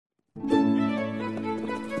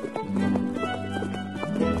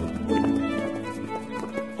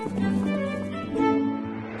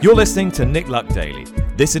You're listening to Nick Luck Daily.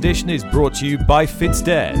 This edition is brought to you by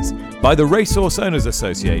FitzDares, by the Racehorse Owners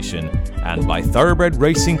Association, and by Thoroughbred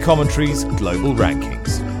Racing Commentary's Global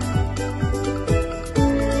Rankings.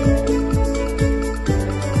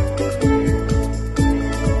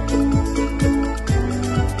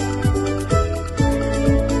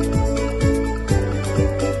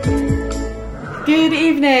 Good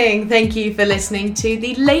evening. Thank you for listening to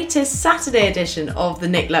the latest Saturday edition of the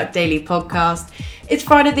Nick Luck Daily podcast. It's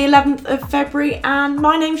Friday the 11th of February and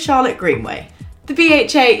my name's Charlotte Greenway. The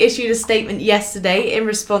BHA issued a statement yesterday in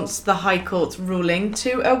response to the High Court's ruling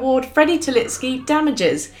to award Freddie Tulitsky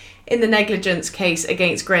damages in the negligence case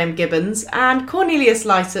against Graham Gibbons, and Cornelius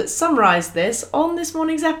Lysaght summarised this on this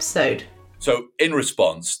morning's episode. So in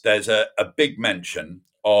response, there's a big mention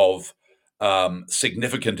of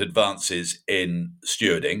significant advances in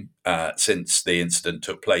stewarding since the incident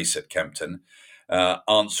took place at Kempton.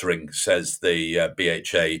 Answering, says the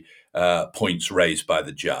BHA, points raised by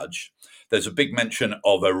the judge. There's a big mention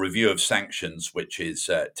of a review of sanctions, which is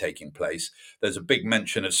taking place. There's a big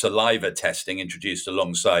mention of saliva testing introduced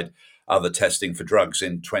alongside other testing for drugs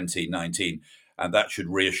in 2019. And that should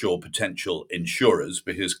reassure potential insurers,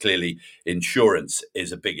 because clearly insurance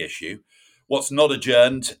is a big issue. What's not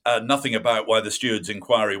adjourned, nothing about why the steward's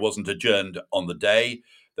inquiry wasn't adjourned on the day,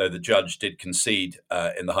 though the judge did concede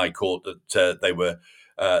in the High Court that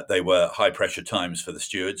they were high-pressure times for the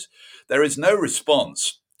stewards. There is no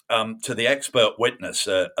response to the expert witness,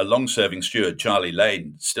 a long-serving steward, Charlie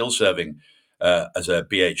Lane, still serving as a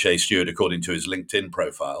BHA steward according to his LinkedIn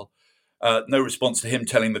profile. No response to him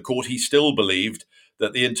telling the court he still believed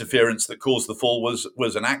that the interference that caused the fall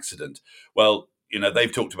was an accident. Well, you know,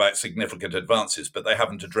 they've talked about significant advances, but they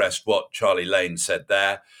haven't addressed what Charlie Lane said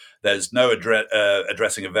there. There's no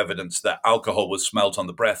addressing of evidence that alcohol was smelt on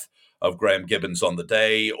the breath of Graham Gibbons on the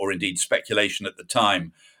day, or indeed speculation at the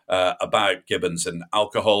time about Gibbons and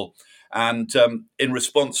alcohol. And in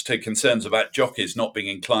response to concerns about jockeys not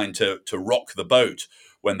being inclined to rock the boat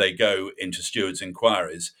when they go into stewards'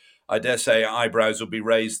 inquiries, I dare say eyebrows will be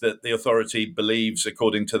raised that the authority believes,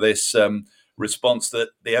 according to this response, that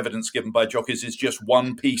the evidence given by jockeys is just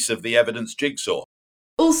one piece of the evidence jigsaw.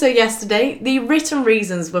 Also yesterday, the written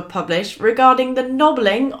reasons were published regarding the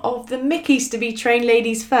nobbling of the Mick Easterby Train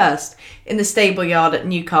Ladies First in the stable yard at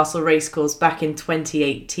Newcastle Racecourse back in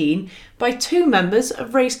 2018 by two members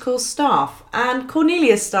of Racecourse staff, and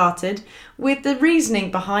Cornelius started with the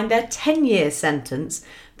reasoning behind their 10-year sentence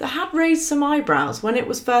that had raised some eyebrows when it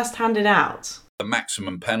was first handed out. The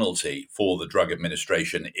maximum penalty for the drug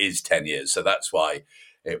administration is 10 years, so that's why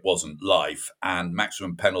it wasn't life, and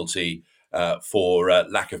maximum penalty for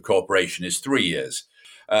lack of cooperation is 3 years.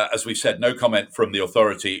 As we've said, no comment from the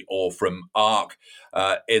authority or from ARC.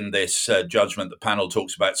 In this judgment, the panel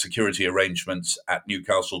talks about security arrangements at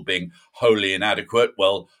Newcastle being wholly inadequate.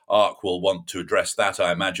 Well, ARC will want to address that,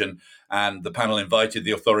 I imagine. And the panel invited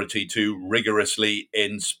the authority to rigorously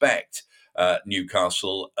inspect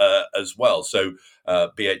Newcastle as well. So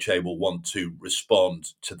BHA will want to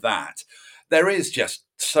respond to that. There is just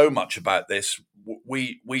so much about this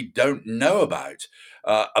we don't know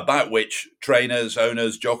about which trainers,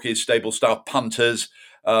 owners, jockeys, stable staff, punters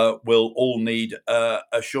will all need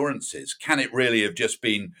assurances. Can it really have just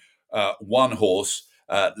been one horse,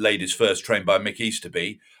 Ladies First, trained by Mick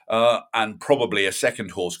Easterby, and probably a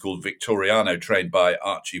second horse called Victoriano, trained by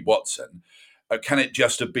Archie Watson? Can it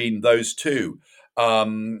just have been those two?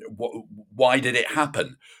 Why did it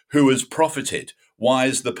happen? Who has profited? Why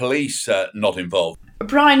is the police not involved?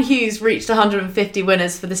 Brian Hughes reached 150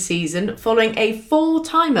 winners for the season following a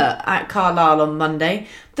four-timer at Carlisle on Monday,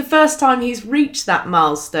 the first time he's reached that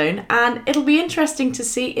milestone, and it'll be interesting to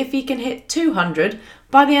see if he can hit 200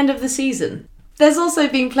 by the end of the season. There's also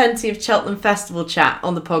been plenty of Cheltenham Festival chat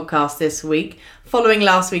on the podcast this week, following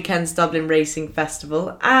last weekend's Dublin Racing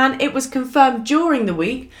Festival, and it was confirmed during the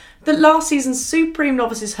week that last season's Supreme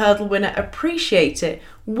Novices Hurdle winner Appreciate It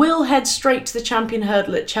will head straight to the Champion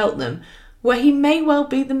Hurdle at Cheltenham, where he may well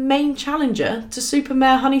be the main challenger to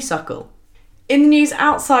Supermare Honeysuckle. In the news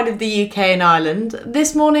outside of the UK and Ireland,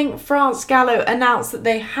 this morning France Gallo announced that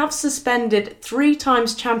they have suspended 3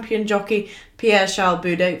 times champion jockey Pierre-Charles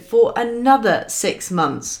Boudot for another 6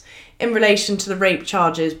 months in relation to the rape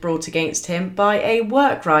charges brought against him by a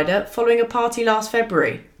work rider following a party last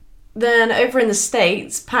February. Then over in the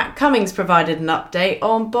States, Pat Cummings provided an update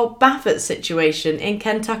on Bob Baffert's situation in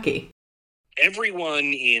Kentucky. everyone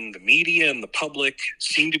in the media and the public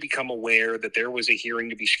seemed to become aware that there was a hearing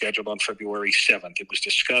to be scheduled on February 7th. It was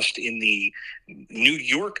discussed in the New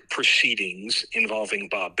York proceedings involving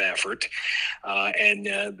Bob Baffert and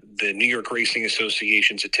the New York Racing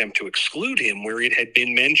Association's attempt to exclude him, where it had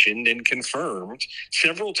been mentioned and confirmed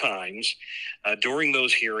several times during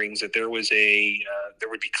those hearings that there would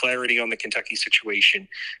be clarity on the Kentucky situation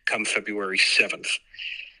come February 7th.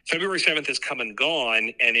 February 7th has come and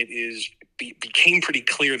gone, and it became pretty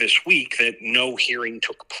clear this week that no hearing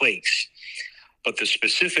took place. But the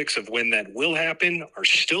specifics of when that will happen are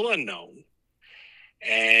still unknown.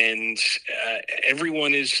 And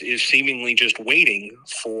everyone is seemingly just waiting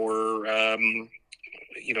for,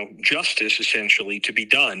 justice essentially to be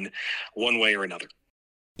done one way or another.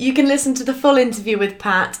 You can listen to the full interview with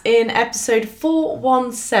Pat in episode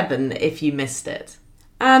 417 if you missed it.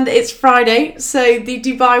 And it's Friday, so the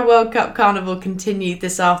Dubai World Cup Carnival continued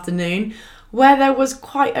this afternoon, where there was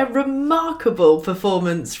quite a remarkable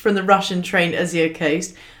performance from the Russian-trained Azir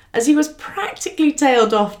Coast, as he was practically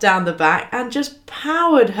tailed off down the back and just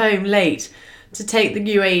powered home late to take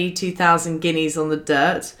the UAE 2000 Guineas on the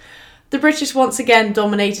dirt. The British once again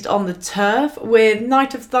dominated on the turf, with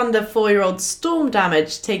Night of Thunder 4-year-old Storm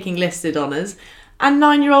Damage taking listed honours, and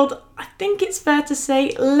 9-year-old, I think it's fair to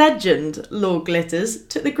say, legend Lord Glitters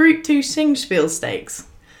took the Group 2 Singspiel Stakes.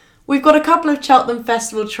 We've got a couple of Cheltenham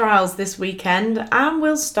Festival trials this weekend, and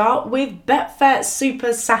we'll start with Betfair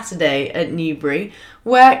Super Saturday at Newbury,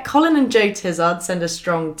 where Colin and Joe Tizard send a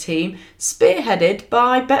strong team, spearheaded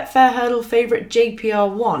by Betfair hurdle favourite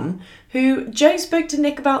JPR1, who Joe spoke to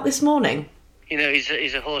Nick about this morning. You know, he's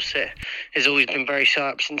a horse that has always been very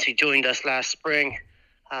sharp since he joined us last spring.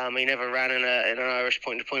 He never ran in an Irish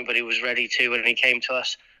point-to-point, but he was ready to when he came to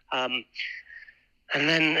us. And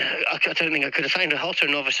then I don't think I could have found a hotter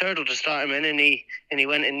novice hurdle to start him in, and he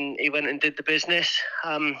went and did the business.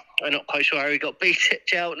 I'm not quite sure how he got beat at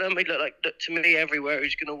Cheltenham. He looked to me everywhere he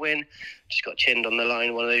was going to win. Just got chinned on the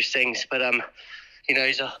line, one of those things. But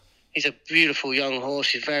he's a beautiful young horse.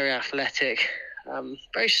 He's very athletic.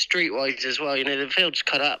 Very streetwise as well. You know, the field's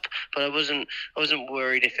cut up, but I wasn't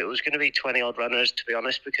worried if it was going to be 20 odd runners, to be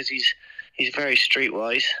honest, because he's very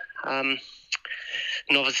streetwise.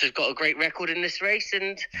 Novice has got a great record in this race,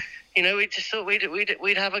 and you know, we just thought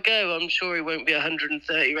we'd have a go. I'm sure he won't be a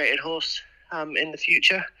 130 rated horse in the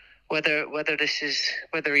future. Whether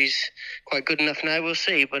he's quite good enough now, we'll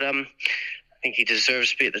see. But I think he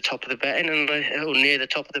deserves to be at the top of the betting, or near the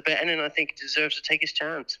top of the betting, and I think he deserves to take his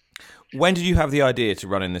chance. When did you have the idea to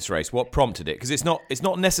run in this race? What prompted it? Because it's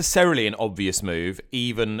not necessarily an obvious move,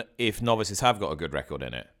 even if novices have got a good record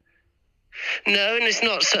in it. No, and it's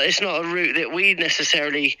not a route that we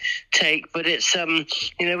necessarily take, but it's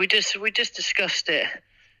we just discussed it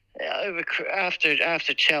over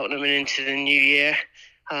after Cheltenham and into the new year.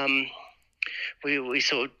 We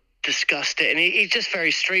sort of discussed it, and he's just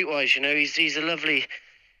very streetwise. You know, he's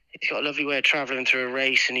got a lovely way of travelling through a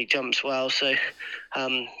race, and he jumps well. So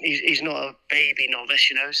he's not a baby novice.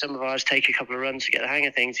 You know, some of ours take a couple of runs to get the hang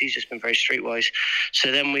of things. He's just been very streetwise.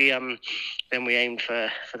 So then we aimed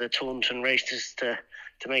for the Taunton races to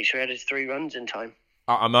make sure he had his 3 runs in time.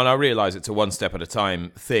 I mean, I realise it's a one step at a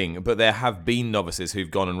time thing, but there have been novices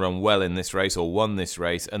who've gone and run well in this race or won this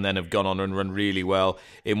race, and then have gone on and run really well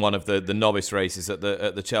in one of the novice races at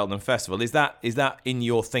the Cheltenham Festival. Is that in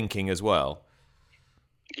your thinking as well?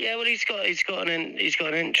 Yeah, well, he's got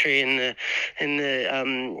an entry in the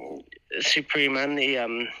Supreme and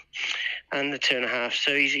the 2.5,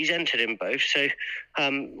 so he's entered in both. So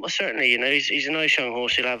well, certainly, you know, he's a nice young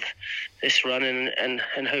horse. He'll have this run and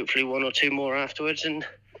hopefully 1 or 2 more afterwards, and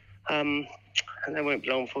that won't be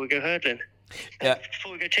long before we go hurdling. Yeah.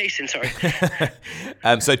 Before we go chasing, sorry.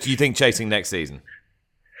 So do you think chasing next season?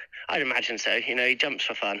 I'd imagine so. You know, he jumps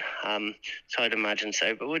for fun, so I'd imagine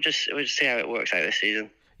so. But we'll just see how it works out this season.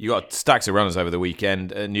 You got stacks of runners over the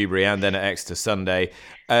weekend at Newbury and then at Exeter Sunday.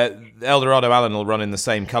 Eldorado Allen will run in the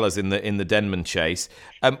same colours in the Denman Chase.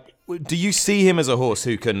 Do you see him as a horse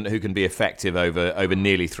who can be effective over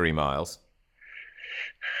nearly 3 miles?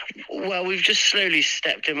 Well, we've just slowly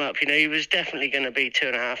stepped him up. You know, he was definitely going to be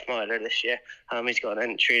 2.5 miler this year. He's got an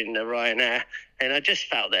entry in the Ryanair, and I just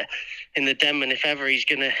felt that in the Denman, if he's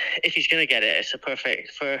going to get it, it's a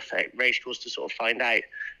perfect race course to sort of find out.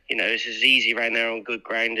 You know, it's as easy around there on good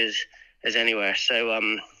ground as anywhere. So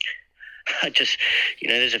I just, you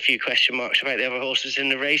know, there's a few question marks about the other horses in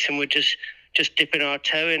the race, and we're just dipping our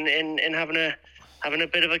toe in having a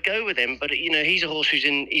bit of a go with him. But, you know, he's a horse he's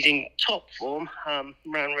in top form.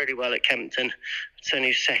 Ran really well at Kempton. It's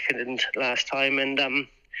only second and last time, and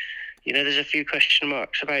there's a few question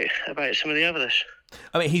marks about some of the others.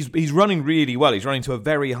 I mean, he's running really well. He's running to a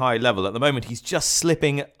very high level at the moment. He's just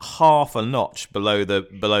slipping half a notch below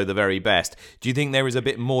the very best. Do you think there is a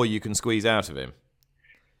bit more you can squeeze out of him?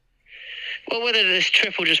 Well, whether this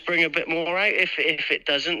trip will just bring a bit more out. If it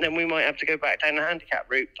doesn't, then we might have to go back down the handicap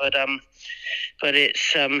route. But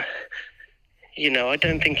it's I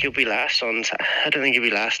don't think he'll be last I don't think he'll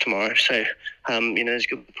be last tomorrow. So there's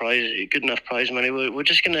good enough prize money. We're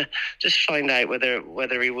just gonna find out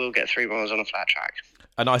whether he will get 3 miles on a flat track.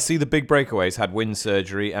 And I see the big breakaways had wind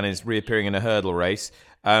surgery and is reappearing in a hurdle race.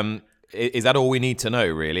 Is that all we need to know,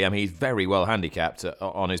 really? I mean, he's very well handicapped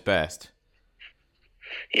on his best.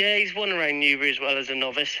 Yeah, he's won around Newbury as well as a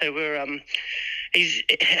novice. So we're he's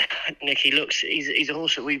a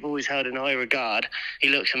horse that we've always held in high regard. He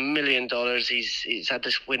looks $1 million. He's had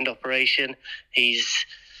this wind operation. He's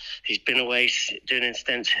been away doing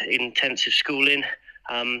intensive schooling.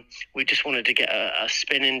 We just wanted to get a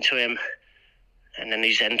spin into him, and then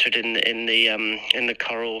he's entered in the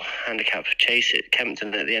Coral Handicap Chase at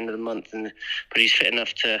Kempton at the end of the month. But he's fit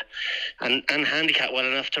enough to and handicap well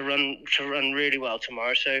enough to run really well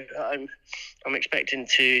tomorrow. So I'm expecting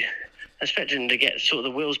to get sort of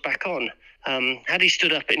the wheels back on. Had he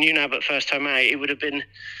stood up at New Abbott first time out, it would have been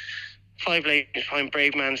 5 lengths behind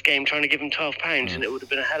Brave Man's Game, trying to give him £12, and it would have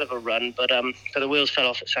been a hell of a run. But the wheels fell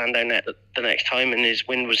off at Sandown Net the next time, and his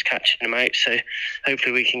wind was catching him out. So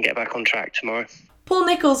hopefully we can get back on track tomorrow. Paul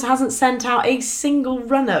Nicholls hasn't sent out a single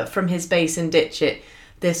runner from his base in Ditchit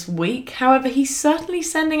this week. However, he's certainly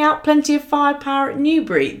sending out plenty of firepower at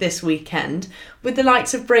Newbury this weekend, with the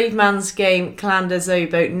likes of Brave Man's Game, Callander,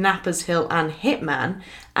 Zobo, Nappers Hill and Hitman.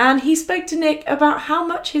 And he spoke to Nick about how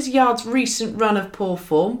much his yard's recent run of poor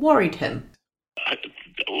form worried him.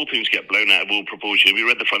 All things get blown out of all proportion. We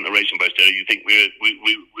read the front of the Racing Post earlier. You think we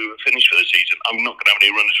were finished for the season. I'm not going to have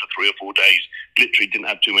any runners for 3 or 4 days. Literally didn't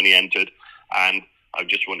have too many entered, and I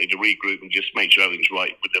just wanted to regroup and just make sure everything's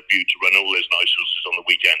right with a view to run all those nice horses on the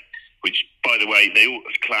weekend. Which, by the way, they all,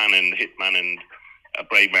 Clan and Hitman and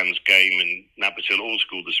Brave Man's Game and Nappers Hill all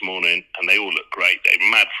schooled this morning, and they all look great. They're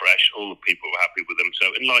mad fresh. All the people were happy with them.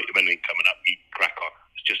 So, in light of anything coming up, you crack on.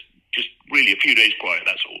 It's just really a few days quiet.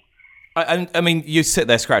 That's all. I mean, you sit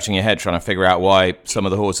there scratching your head trying to figure out why some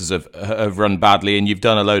of the horses have run badly, and you've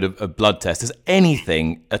done a load of blood tests. Has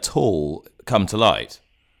anything at all come to light?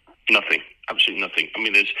 Nothing. Absolutely nothing. I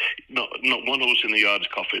mean, there's not one horse in the yard's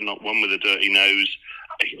coughing, not one with a dirty nose.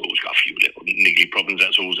 You've always got a few little niggly problems.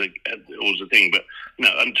 That's always a thing. But no,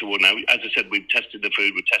 untoward now. As I said, we've tested the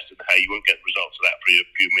food, we've tested the hay. You won't get results of that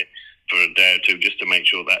for a day or two, just to make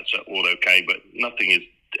sure that's all okay. But nothing is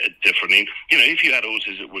different. If you had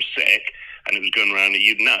horses that were sick and it was going around,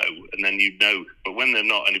 you'd know, and then you'd know. But when they're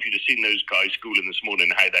not, and if you'd have seen those guys schooling this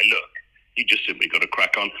morning, how they look, you just simply got to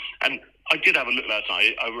crack on. And I did have a look last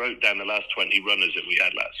night. I wrote down the last 20 runners that we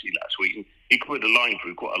had last week. And you could put a line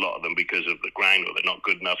through quite a lot of them because of the ground, or they're not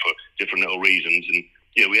good enough for different little reasons. And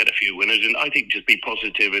we had a few winners. And I think just be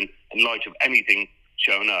positive, and in light of anything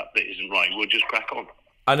showing up that isn't right, we'll just crack on.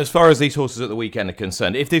 And as far as these horses at the weekend are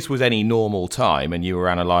concerned, if this was any normal time and you were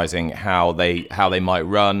analysing how they might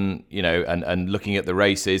run, and looking at the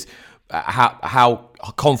races, how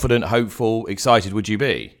confident, hopeful, excited would you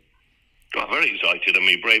be? I'm very excited. I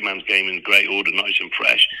mean, Brave Man's Game in great order, nice and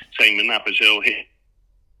fresh. Same with Nappers Hill.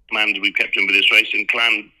 Hitman, we've kept him with this race, and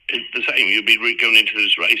Clan is the same. You'll be going into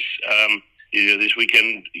this race this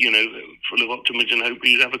weekend, full of optimism and hope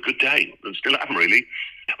you'll have a good day. And still haven't really.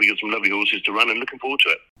 We got some lovely horses to run, and looking forward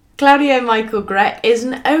to it. Claudio Michael Grech is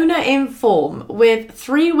an owner in form with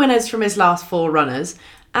 3 winners from his last 4 runners,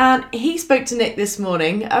 and he spoke to Nick this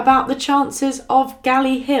morning about the chances of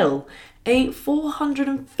Galley Hill, a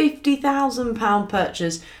 £450,000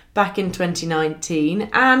 purchase back in 2019,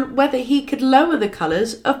 and whether he could lower the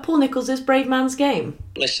colours of Paul Nicholls' Brave Man's Game.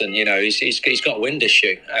 Listen, he's got a wind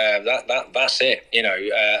issue. That's it.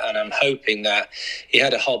 And I'm hoping that he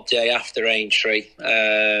had a hob day after Aintree,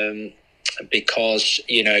 because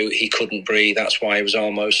he couldn't breathe. That's why he was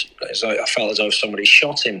almost. I felt as though somebody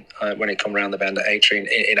shot him when he come round the bend at Aintree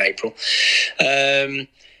in April.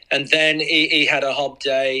 And then he had a hob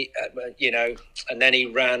day, and then he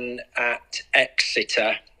ran at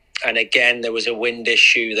Exeter. And again, there was a wind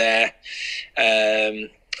issue there.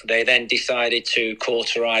 They then decided to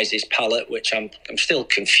cauterise his palate, which I'm still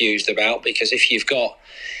confused about, because if you're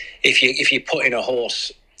putting a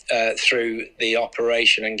horse through the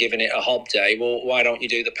operation and giving it a hob day, well, why don't you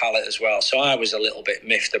do the palate as well? So I was a little bit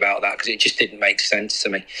miffed about that, because it just didn't make sense to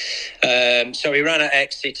me. So he ran at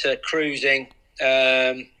Exeter, cruising,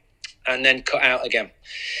 and then cut out again.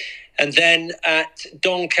 And then at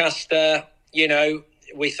Doncaster,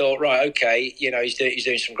 we thought, right, okay, he's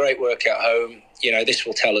doing some great work at home. This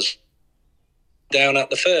will tell us down at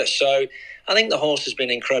the first. So I think the horse has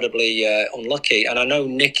been incredibly unlucky. And I know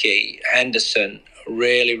Nicky Henderson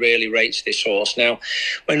really, really rates this horse. Now,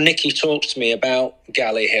 when Nicky talks to me about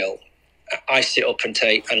Galley Hill, I sit up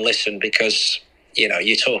and listen, because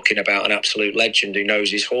you're talking about an absolute legend who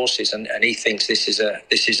knows his horses, and he thinks this is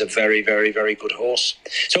a very, very, very good horse.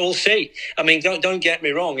 So we'll see. I mean, don't get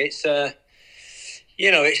me wrong. It's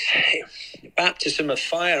it's baptism of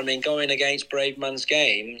fire. I mean, going against Brave Man's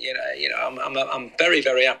Game. I'm very,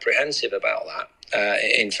 very apprehensive about that.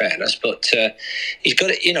 In fairness, but he's got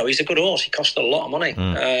it. He's a good horse. He cost a lot of money,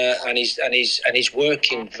 and he's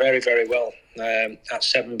working very, very well at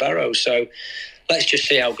Seven Barrows. So let's just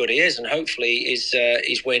see how good he is, and hopefully his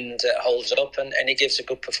wind holds up, and he gives a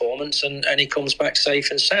good performance, and he comes back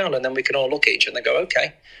safe and sound, and then we can all look at each other and go,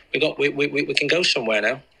 okay, we can go somewhere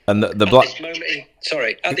now. And at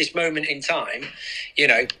this moment in time,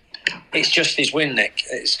 it's just his win, Nick.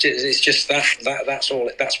 It's just that's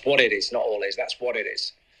all. That's what it is. Not all it is. That's what it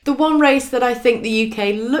is. The one race that I think the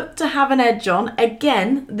UK look to have an edge on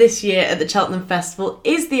again this year at the Cheltenham Festival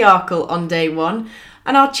is the Arkle on day one.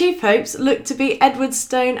 And our chief hopes look to be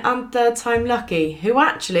Edwardstone and Third Time Lucky, who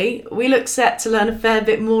actually we look set to learn a fair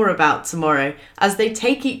bit more about tomorrow as they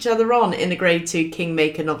take each other on in the Grade 2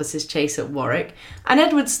 Kingmaker Novices Chase at Warwick. And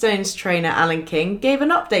Edwardstone's trainer Alan King gave an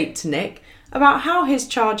update to Nick about how his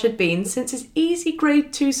charge had been since his easy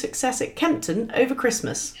Grade 2 success at Kempton over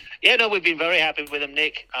Christmas. Yeah, no, we've been very happy with him,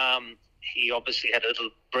 Nick. He obviously had a little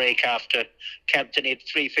break after Kempton. He had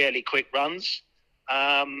 3 fairly quick runs.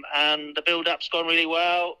 And the build-up's gone really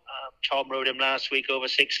well. Tom rode him last week over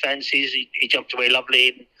 6 fences. He jumped away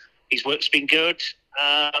lovely. His work's been good.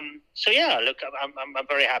 So yeah, look, I'm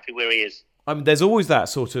very happy where he is. There's always that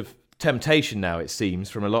sort of temptation now, it seems,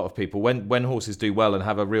 from a lot of people when horses do well and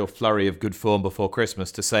have a real flurry of good form before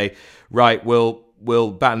Christmas to say, right,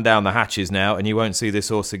 we'll batten down the hatches now, and you won't see this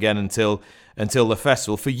horse again until the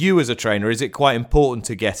festival. For you as a trainer, is it quite important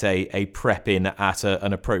to get a prep in at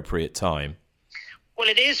an appropriate time? Well,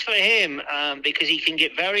 it is for him because he can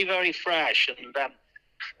get very, very fresh. And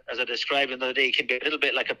as I described the other day, he can be a little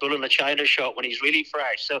bit like a bull in a china shop when he's really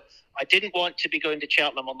fresh. So I didn't want to be going to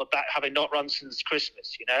Cheltenham on the back, having not run since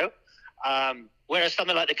Christmas, Whereas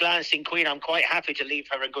something like the Glancing Queen, I'm quite happy to leave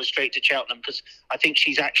her and go straight to Cheltenham because I think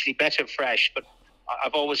she's actually better fresh. But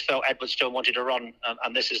I've always felt Edwardstone wanted to run,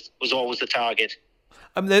 and this was always the target.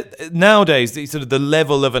 Nowadays, the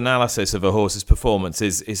level of analysis of a horse's performance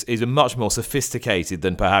is much more sophisticated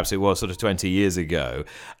than perhaps it was sort of 20 years ago.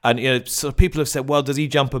 And sort of people have said, well, does he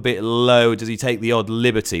jump a bit low? Does he take the odd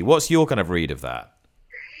liberty? What's your kind of read of that?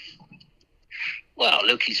 Well,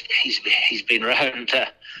 look, he's been round.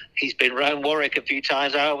 He's been round Warwick a few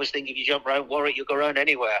times. I always think if you jump round Warwick, you'll go round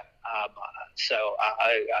anywhere. So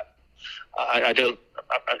I don't.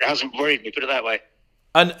 It hasn't worried me. Put it that way.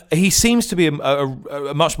 And he seems to be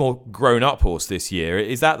a much more grown-up horse this year.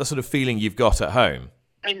 Is that the sort of feeling you've got at home?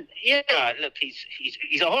 And yeah, look,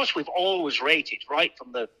 he's a horse we've always rated right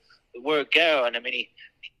from the word go. And I mean, he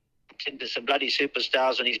into some bloody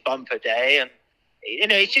superstars on his bumper day, and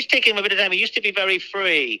it's just taking him a bit of time. He used to be very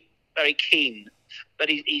free, very keen, but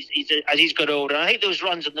as he's got older, I think those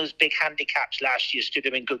runs and those big handicaps last year stood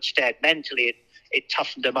him in good stead. Mentally, it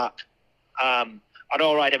toughened him up. And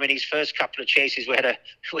all right, I mean, his first couple of chases,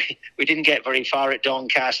 we didn't get very far at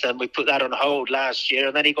Doncaster, and we put that on hold last year,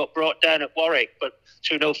 and then he got brought down at Warwick, but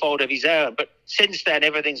through no fault of his own. But since then,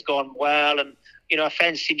 everything's gone well, and a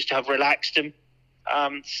fence seems to have relaxed him.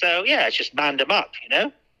 So yeah, it's just manned him up,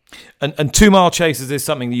 And 2 mile chases is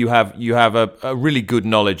something that you have a really good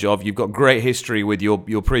knowledge of. You've got great history with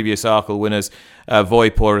your previous Arkle winners,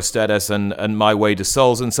 Voipor, Estedes, and My Way to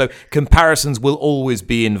Souls, and so comparisons will always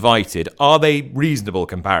be invited. Are they reasonable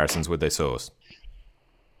comparisons with this horse?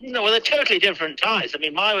 No, well, they're totally different types. I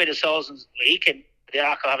mean, My Way to Souls, he came the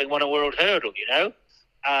Arkle having won a world hurdle,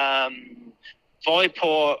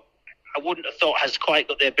 Voipor, I wouldn't have thought has quite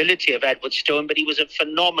got the ability of Edwardstone, but he was a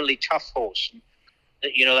phenomenally tough horse.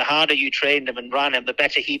 The harder you trained him and ran him, the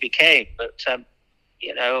better he became. But they're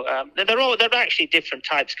actually different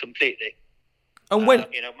types completely. And when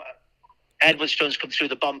Edwardstone's come through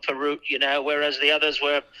the bumper route, whereas the others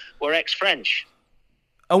were ex-French.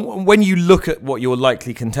 And when you look at what your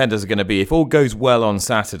likely contenders are going to be, if all goes well on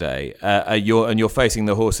Saturday, you're facing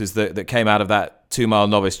the horses that came out of that 2 mile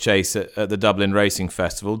novice chase at the Dublin Racing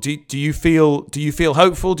Festival, do you feel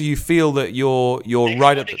hopeful? Do you feel that you're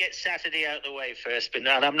right at the... get Saturday out of the way first, but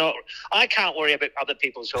I can't worry about other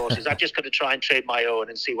people's horses. I've just got to try and trade my own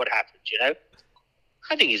and see what happens.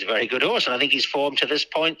 I think he's a very good horse, and I think his form to this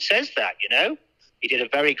point says that. He did a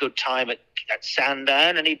very good time at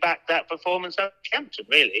Sandown, and he backed that performance at Kempton,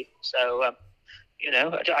 really. So,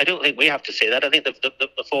 I don't think we have to say that. I think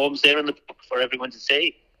the form's there in the book for everyone to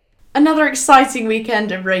see. Another exciting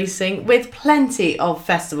weekend of racing with plenty of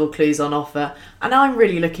festival clues on offer, and I'm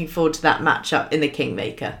really looking forward to that matchup in the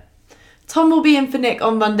Kingmaker. Tom will be in for Nick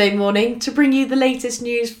on Monday morning to bring you the latest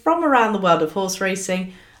news from around the world of horse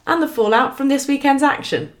racing and the fallout from this weekend's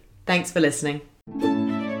action. Thanks for listening.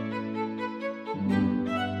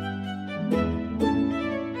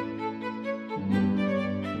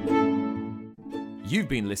 You've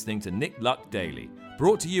been listening to Nick Luck Daily,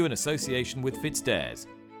 brought to you in association with FitzDares,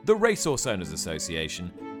 the Racehorse Owners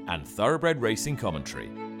Association, and Thoroughbred Racing Commentary.